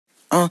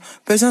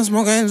Bitch, I'm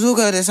smoking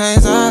Zuka, this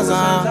ain't Zaza.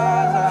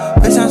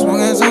 Bitch, I'm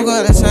smoking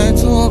Zuka, this ain't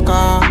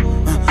Tuka.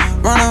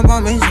 Run up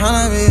on me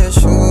tryna be a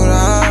shooter.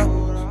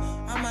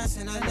 I might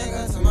send a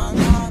nigga to my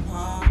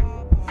papa.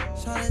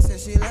 Shawty said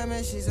she let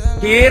me, she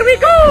said here we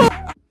go.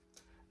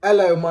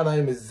 Hello, my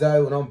name is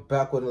Zoe and I'm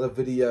back with another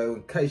video.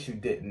 In case you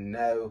didn't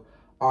know,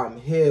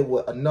 I'm here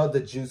with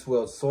another Juice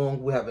WRLD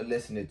song. We haven't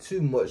listened to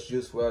too much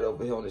Juice WRLD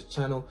over here on this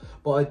channel,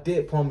 but I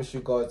did promise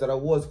you guys that I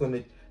was going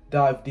to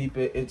dive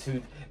deeper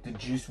into the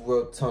Juice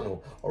WRLD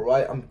tunnel.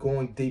 Alright, I'm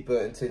going deeper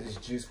into this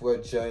Juice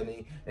WRLD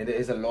journey, and there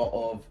is a lot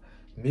of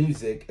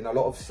music and a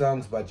lot of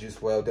songs by Juice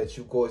WRLD that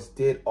you guys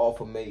did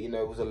offer me. You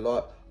know, it was a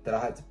lot that I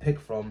had to pick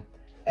from,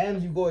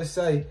 and you guys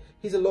say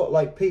he's a lot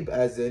like Peep,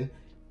 as in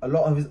a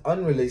lot of his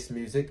unreleased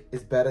music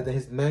is better than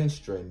his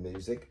mainstream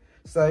music.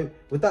 So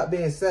with that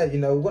being said, you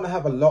know, we're gonna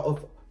have a lot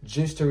of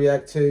Juice to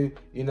react to.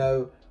 You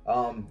know,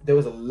 there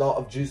was a lot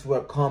of Juice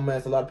WRLD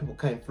comments. A lot of people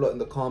came flooding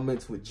the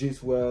comments with Juice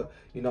WRLD,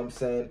 you know what I'm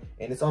saying?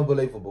 And it's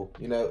unbelievable,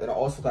 you know. And I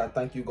also gotta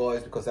thank you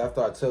guys, because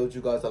after I told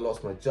you guys I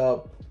lost my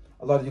job,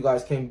 a lot of you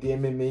guys came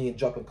DMing me and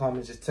dropping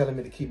comments just telling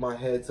me to keep my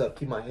heads up,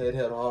 keep my head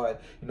held high.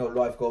 You know,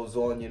 life goes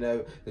on, you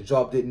know. The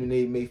job didn't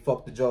need me,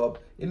 fuck the job.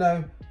 You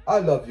know, I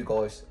love you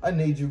guys. I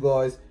need you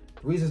guys.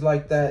 Reasons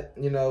like that,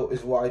 you know,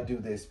 is why I do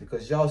this.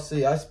 Because y'all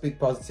see, I speak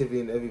positivity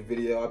in every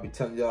video. I'll be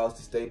telling y'all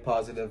to stay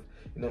positive,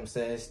 you know what I'm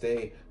saying?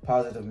 Stay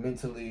positive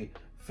mentally,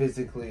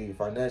 physically,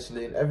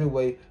 financially, in every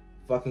way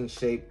fucking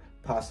shape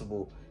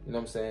possible. You know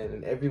what I'm saying?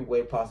 In every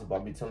way possible,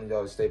 I'll be telling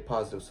y'all to stay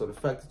positive. So the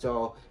fact that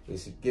y'all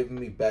is giving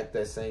me back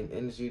that same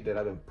energy that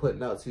I've been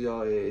putting out to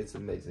y'all, it's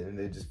amazing, and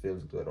it just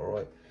feels good. All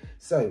right.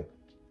 So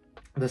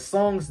the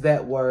songs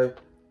that were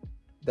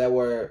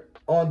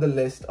on the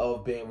list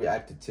of being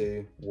reacted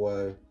to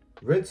were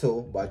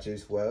Rental by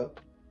Juice WRLD,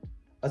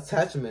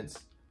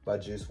 Attachments by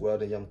Juice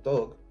WRLD and Young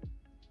Thug,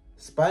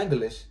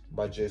 Spanglish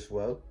by Juice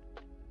WRLD,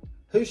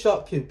 Who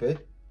Shot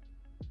Cupid,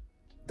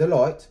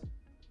 Delight,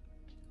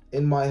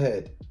 In My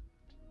Head.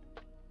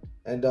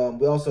 And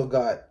we also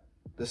got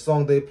the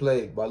song They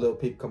Played by Lil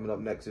Peep coming up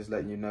next, just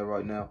letting you know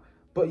right now.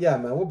 But yeah,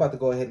 man, we're about to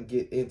go ahead and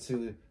get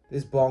into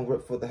this bong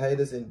rip for the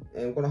haters, and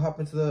we're gonna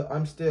hop into the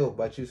I'm Still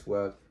by Juice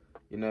WRLD.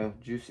 You know,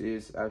 Juice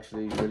is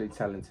actually really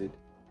talented.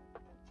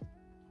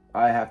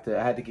 I had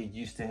to get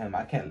used to him.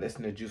 I can't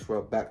listen to Juice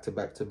WRLD back to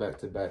back to back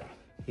to back.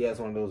 He has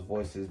one of those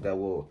voices that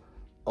will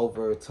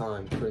over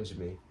time cringe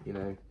me, you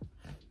know.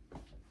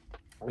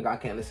 I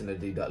can't listen to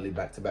D Dudley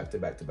back to back to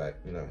back to back,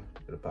 you know.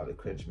 It'll probably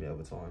cringe me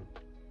over time.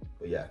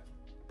 But yeah,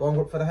 bong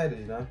rip for the haters,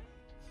 you know.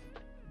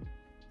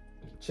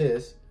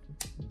 Cheers.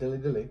 Dilly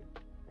dilly.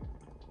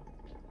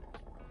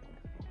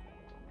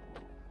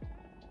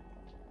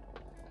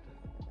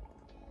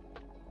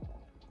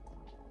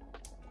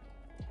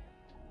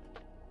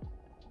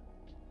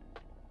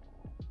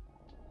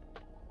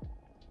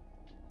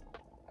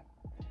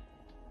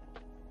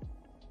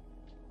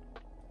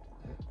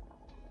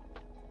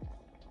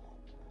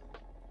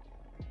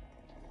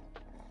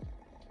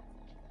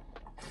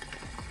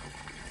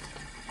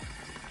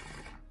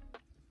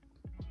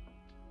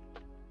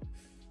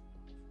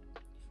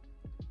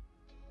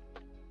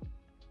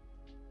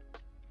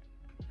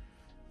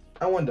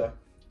 I wonder,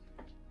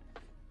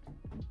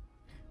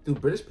 do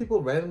British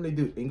people randomly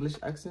do English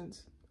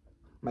accents?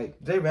 Like,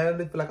 they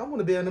randomly feel like, I want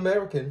to be an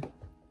American.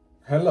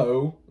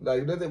 Hello.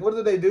 Like, what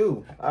do they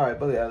do? All right,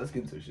 but yeah, let's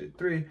get into shit.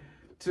 3,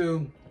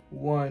 2,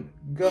 1,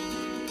 go. Touching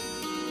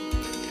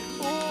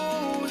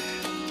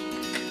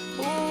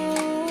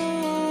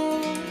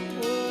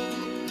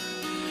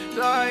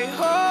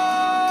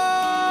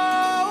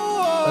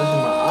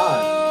my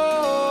eye.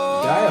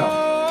 Damn.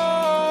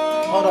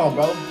 Hold on,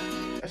 bro.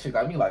 That shit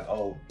got me like,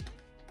 oh.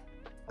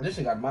 This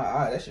shit got my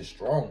eye. That shit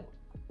strong.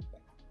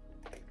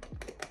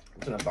 I'm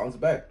gonna bounce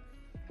back.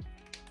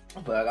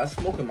 But I got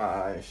smoke in my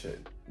eye and shit.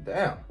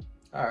 Damn.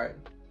 Alright.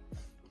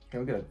 Can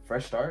we get a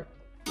fresh start?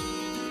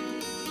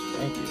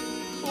 Thank you.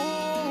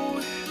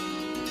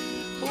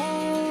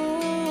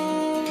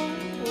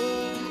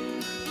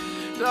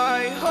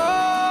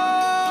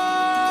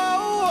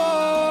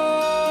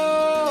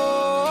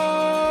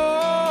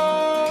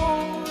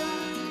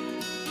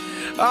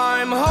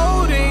 I'm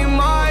holding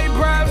my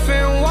breath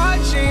and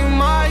watching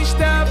my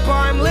step.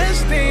 I'm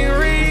listing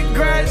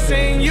regrets,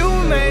 and you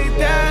made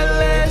that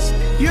list.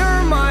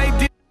 You're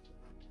my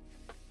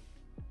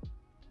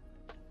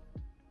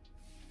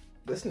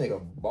This nigga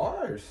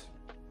bars.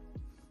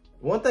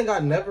 One thing I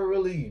never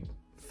really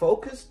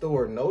focused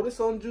or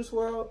noticed on Juice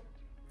WRLD,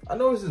 I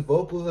noticed his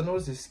vocals, I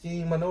noticed his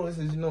scheme, I noticed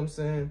his, you know what I'm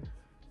saying,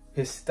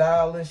 his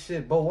style and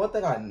shit. But one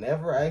thing I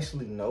never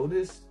actually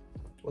noticed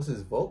was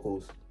his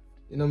vocals.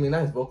 You know what I mean?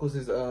 Not his vocals,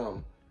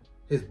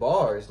 his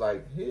bars.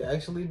 Like, he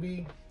actually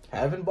be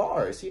having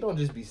bars. He don't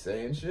just be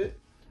saying shit.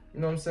 You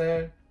know what I'm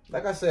saying?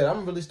 Like I said,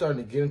 I'm really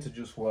starting to get into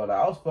Juice WRLD.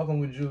 I was fucking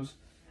with Juice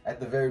at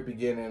the very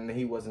beginning, and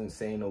he wasn't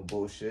saying no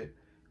bullshit,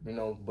 you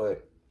know,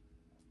 but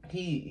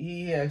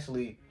he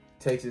actually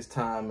takes his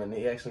time, and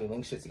he actually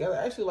links shit together.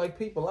 I actually like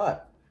Peep a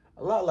lot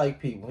like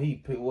Peep. When he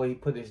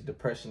put his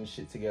depression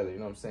shit together, you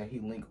know what I'm saying? He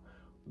linked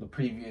the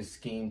previous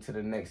scheme to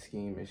the next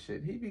scheme and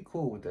shit. He'd be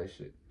cool with that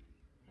shit.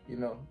 You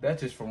know,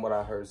 that's just from what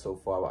I heard so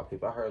far about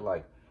people. I heard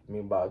like,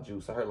 about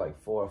Juice, I heard like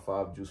 4 or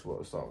 5 Juice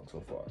WRLD songs so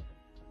far.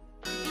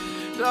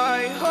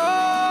 Like,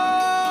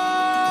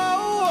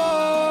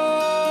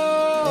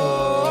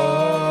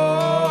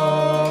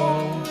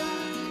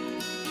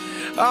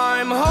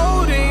 I'm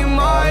holding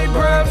my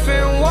breath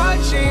and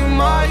watching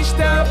my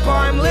step.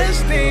 I'm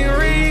listing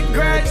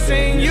regrets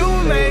and you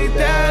made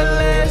that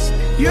list.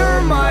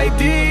 You're my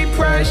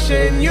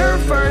depression. Your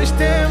first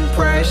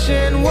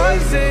impression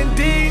wasn't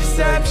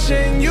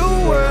deception. You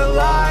were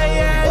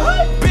lying.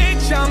 What?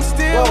 Bitch, I'm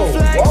still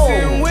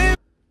flexing with.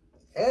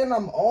 And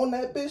I'm on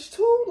that bitch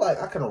too.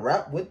 Like, I can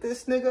rap with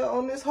this nigga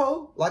on this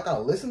hoe. Like, I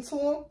listen to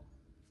him.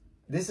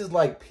 This is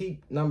like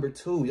peak number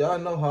 2. Y'all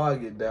know how I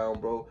get down,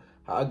 bro.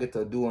 How I get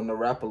to doing the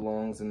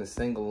rap-alongs and the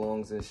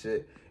sing-alongs and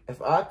shit.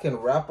 If I can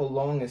rap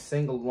along and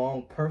sing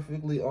along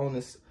perfectly on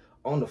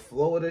the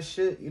flow of this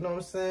shit, you know what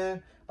I'm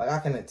saying? Like, I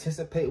can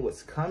anticipate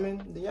what's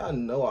coming, then y'all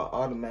know I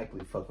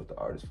automatically fuck with the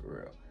artist for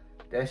real.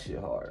 That shit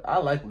hard. I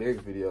like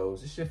lyric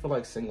videos. This shit feel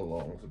like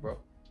sing-alongs, bro.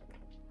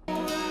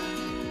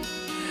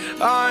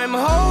 I'm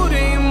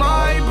holding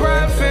my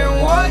breath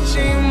and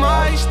watching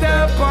my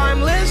step.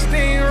 I'm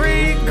listing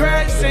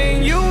regrets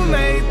and you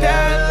made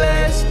that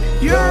list.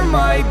 You're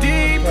my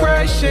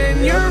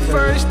depression. Your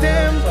first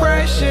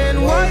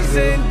impression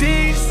wasn't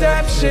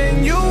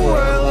deception. You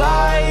were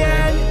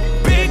lying.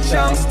 Bitch,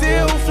 I'm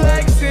still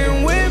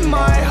flexing with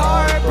my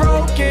heart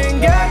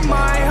broken. Got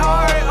my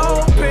heart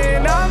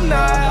open, I'm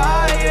not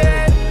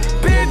hiding.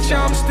 Bitch,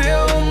 I'm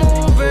still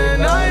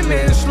moving, I'm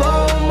in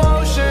slow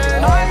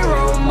motion. I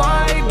roll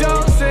my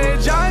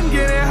dosage, I'm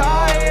getting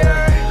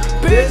higher.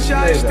 Bitch,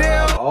 I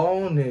still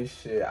own this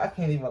shit. I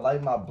can't even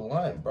light my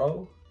blunt,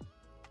 bro.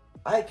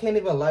 I can't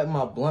even light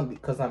my blunt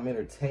because I'm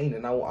entertained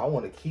and I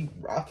want to keep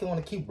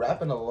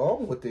rapping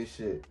along with this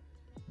shit.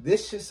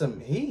 This shit some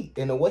heat.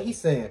 And the way he's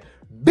saying,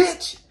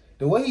 bitch,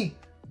 the way he,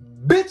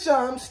 bitch,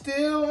 I'm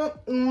still,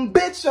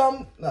 bitch,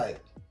 I'm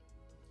like,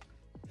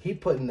 he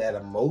putting that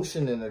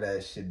emotion into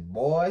that shit,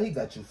 boy. He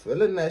got you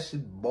feeling that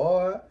shit,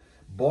 boy.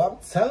 Boy, I'm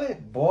telling you,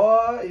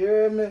 boy, you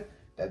hear me?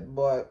 That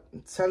boy,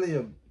 I'm telling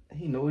you,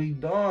 he know what he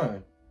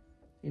doing.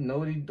 He know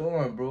what he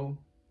doing, bro.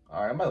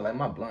 All right, I'm about to light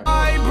my blunt.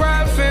 My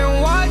breath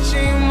and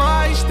watching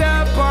my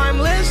step. I'm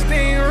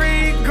listing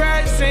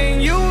regrets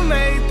and you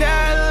made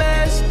that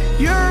list.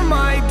 You're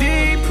my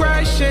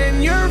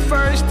depression. Your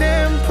first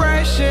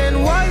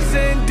impression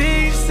wasn't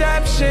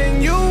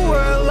deception. You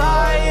were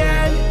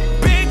lying.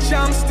 Bitch,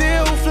 I'm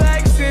still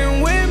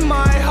flexing with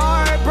my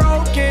heart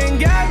broken.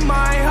 Got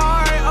my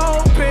heart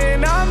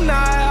open, I'm not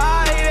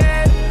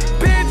hiding.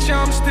 Bitch,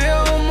 I'm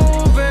still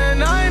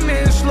moving, I'm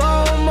in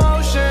slow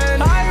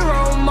motion. I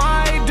roll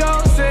my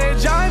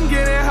dosage, I'm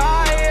getting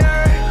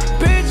higher.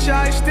 Bitch,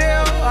 I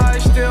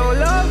still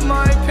love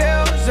my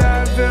pills.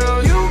 I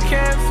feel you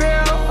can't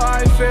feel,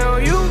 I feel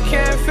you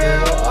can't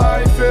feel,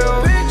 I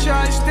feel. Bitch,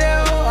 I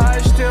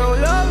still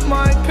love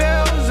my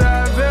pills.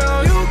 I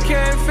feel you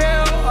can't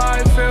feel,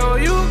 I feel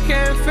you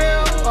can't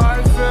feel,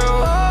 I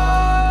feel.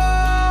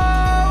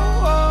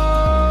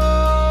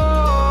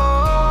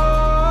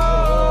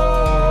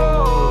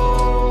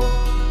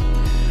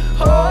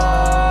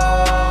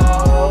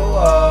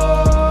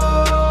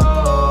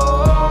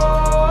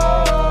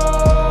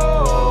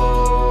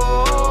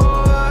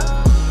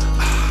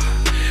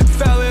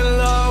 Fell in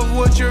love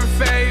with your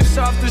face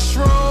off the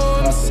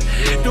shrooms.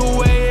 The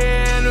way it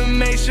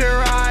animates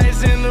your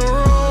eyes in the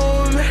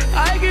room.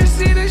 I can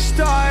see the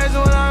stars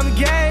when I'm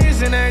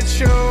gazing at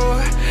you.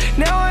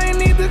 Now I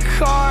need the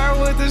car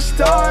with the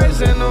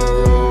stars in the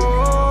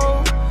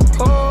room.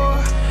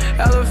 Oh,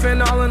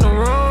 elephant all in the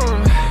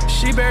room.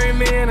 She buried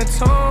me in a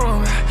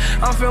tomb.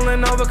 I'm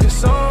feeling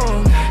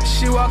overconsumed.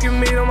 She walking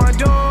me to my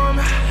doom.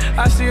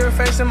 I see her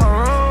face in my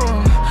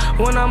room.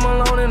 When I'm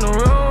alone in the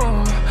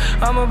room,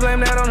 I'ma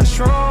blame that on the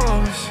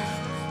shrooms.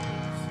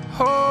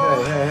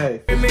 Oh,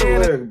 Hey, fix the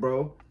lyric,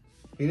 bro.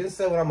 He didn't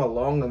say when I'm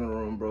alone in the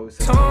room, bro. He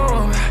said,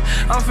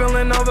 I'm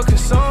feeling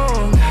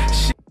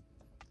overconsumed.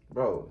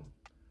 bro,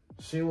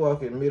 she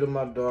walking me to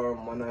my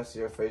dorm when I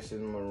see her face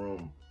in my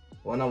room.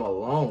 When I'm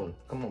alone.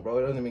 Come on, bro.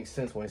 It doesn't make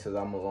sense when he says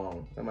I'm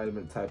alone. That might have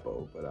been a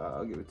typo, but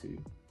I'll give it to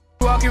you.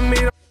 Walking me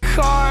to the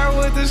car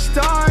with the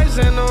stars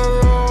in the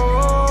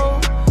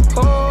room.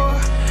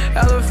 Oh,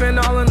 elephant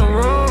all in the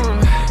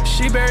room.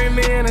 She buried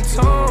me in a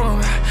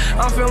tomb.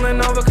 I'm feeling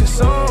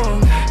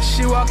overconsumed.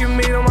 She walking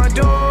me to my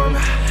doom.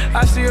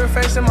 I see her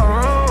face in my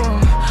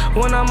room.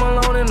 When I'm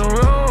alone in the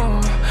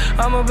room,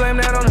 I'ma blame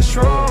that on the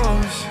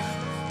shrooms.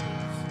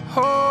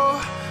 Oh,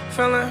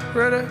 feeling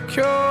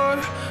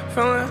ridiculed,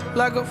 feeling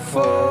like a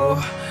fool.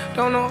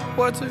 Don't know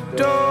what to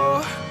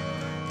do.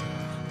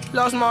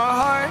 Lost my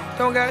heart,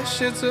 don't got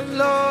shit to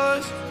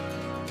lose.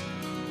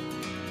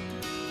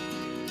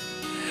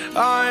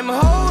 I'm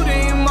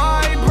holding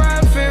my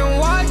breath and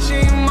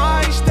watching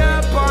my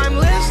step. I'm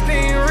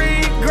listing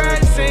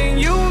regrets and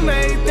you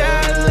made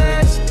that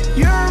list.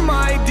 You're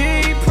my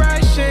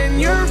depression.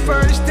 Your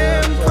first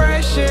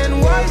impression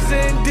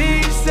wasn't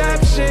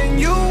deception.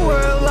 You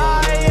were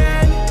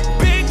lying.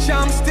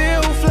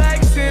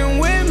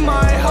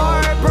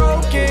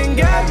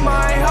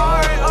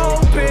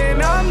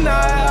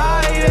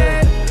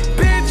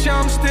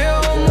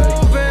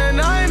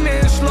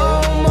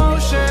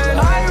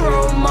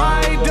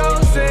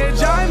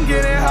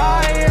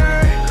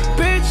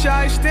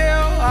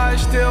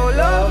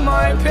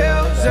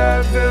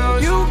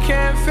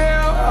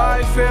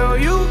 feel.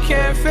 You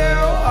can't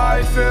feel,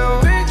 I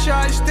feel. Bitch,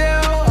 I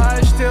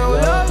still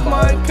love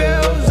my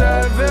pills,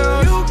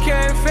 Advil. You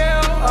can't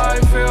feel, I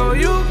feel.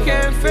 You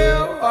can't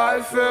feel,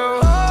 I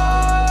feel.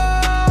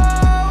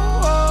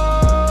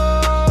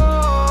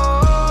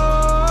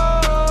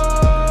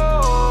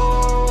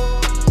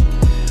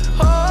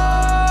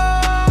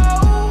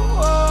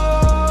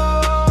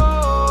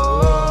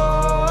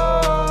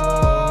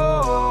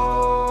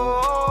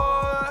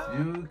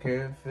 You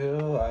can't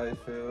feel, I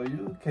feel.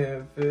 You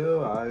can't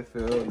feel, I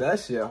feel. That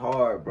shit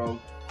hard, bro.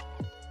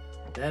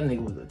 That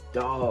nigga was a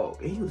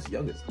dog. He was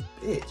young as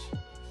a bitch.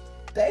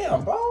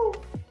 Damn, bro.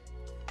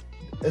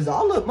 Is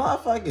all the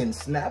motherfucking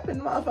snapping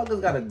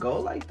motherfuckers gotta go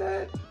like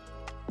that?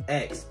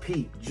 X,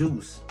 Peep,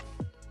 Juice,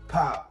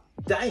 Pop.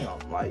 Damn,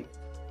 like,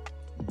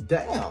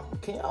 damn.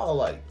 Can y'all,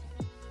 like,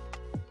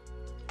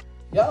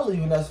 y'all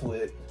leaving us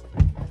with,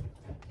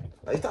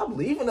 like, stop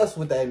leaving us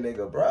with that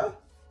nigga, bruh.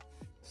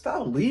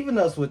 Stop leaving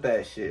us with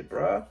that shit,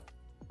 bruh.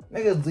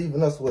 Niggas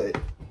leaving us with,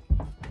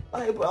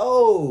 like,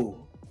 bro.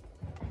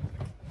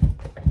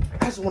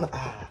 I just wanna,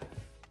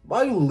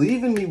 why you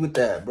leaving me with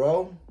that,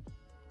 bro?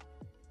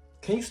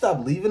 Can you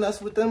stop leaving us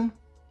with them?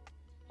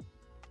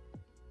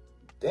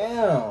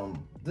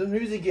 Damn, the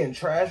music getting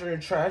trasher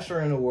and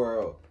trasher in the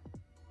world.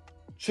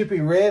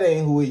 Trippie Redd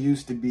ain't who it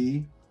used to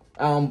be.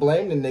 I don't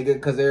blame the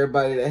nigga, cause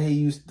everybody that he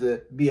used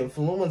to be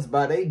influenced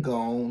by, they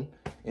gone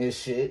and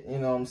shit, you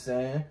know what I'm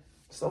saying?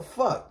 So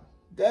fuck,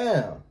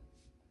 damn.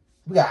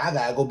 I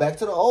gotta go back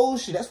to the old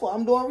shit. That's why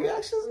I'm doing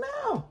reactions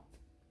now.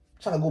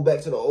 Trying to go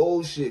back to the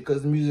old shit,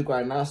 cause the music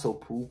right now is so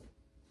poop.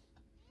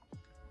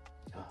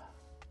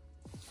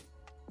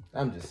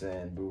 I'm just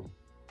saying, bro.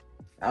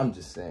 I'm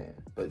just saying.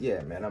 But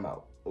yeah, man, I'm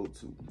out.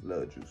 O2,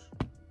 love juice.